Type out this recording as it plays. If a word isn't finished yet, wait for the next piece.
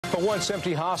A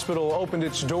once-empty hospital opened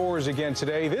its doors again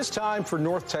today, this time for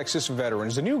North Texas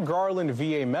veterans. The new Garland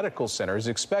VA Medical Center is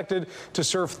expected to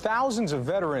serve thousands of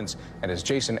veterans. And as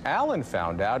Jason Allen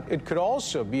found out, it could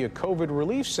also be a COVID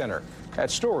relief center.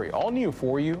 That story all new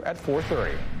for you at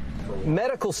 4:30.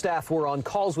 Medical staff were on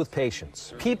calls with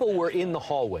patients. People were in the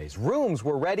hallways. Rooms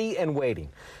were ready and waiting.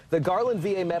 The Garland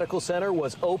VA Medical Center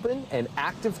was open and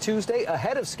active Tuesday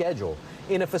ahead of schedule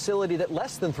in a facility that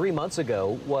less than 3 months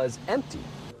ago was empty.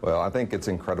 Well, I think it's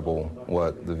incredible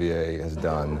what the VA has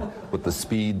done with the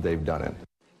speed they've done it.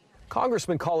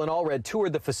 Congressman Allred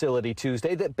toured the facility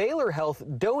Tuesday that Baylor Health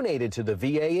donated to the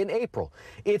VA in April.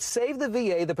 It saved the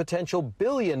VA the potential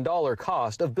billion-dollar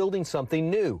cost of building something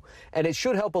new, and it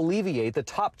should help alleviate the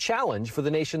top challenge for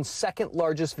the nation's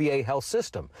second-largest VA health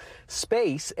system,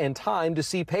 space and time to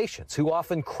see patients who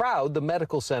often crowd the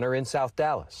medical center in South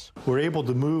Dallas. We're able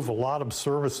to move a lot of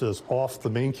services off the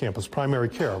main campus, primary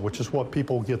care, which is what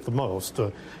people get the most,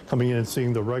 coming in and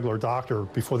seeing the regular doctor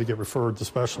before they get referred to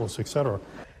specialists, et cetera.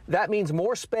 That means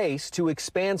more space to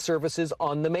expand services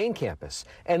on the main campus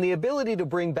and the ability to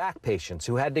bring back patients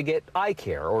who had to get eye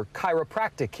care or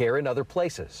chiropractic care in other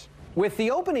places. With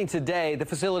the opening today, the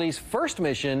facility's first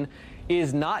mission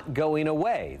is not going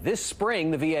away. This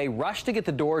spring, the VA rushed to get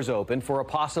the doors open for a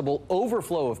possible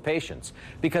overflow of patients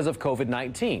because of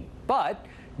COVID-19, but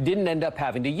didn't end up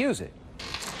having to use it.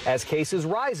 As cases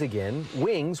rise again,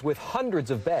 wings with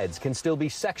hundreds of beds can still be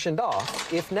sectioned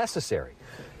off if necessary.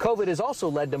 COVID has also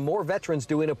led to more veterans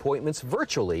doing appointments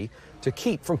virtually to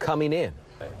keep from coming in.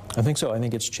 I think so. I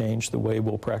think it's changed the way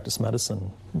we'll practice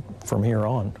medicine from here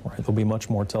on. Right? There'll be much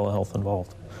more telehealth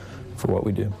involved for what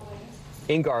we do.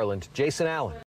 In Garland, Jason Allen.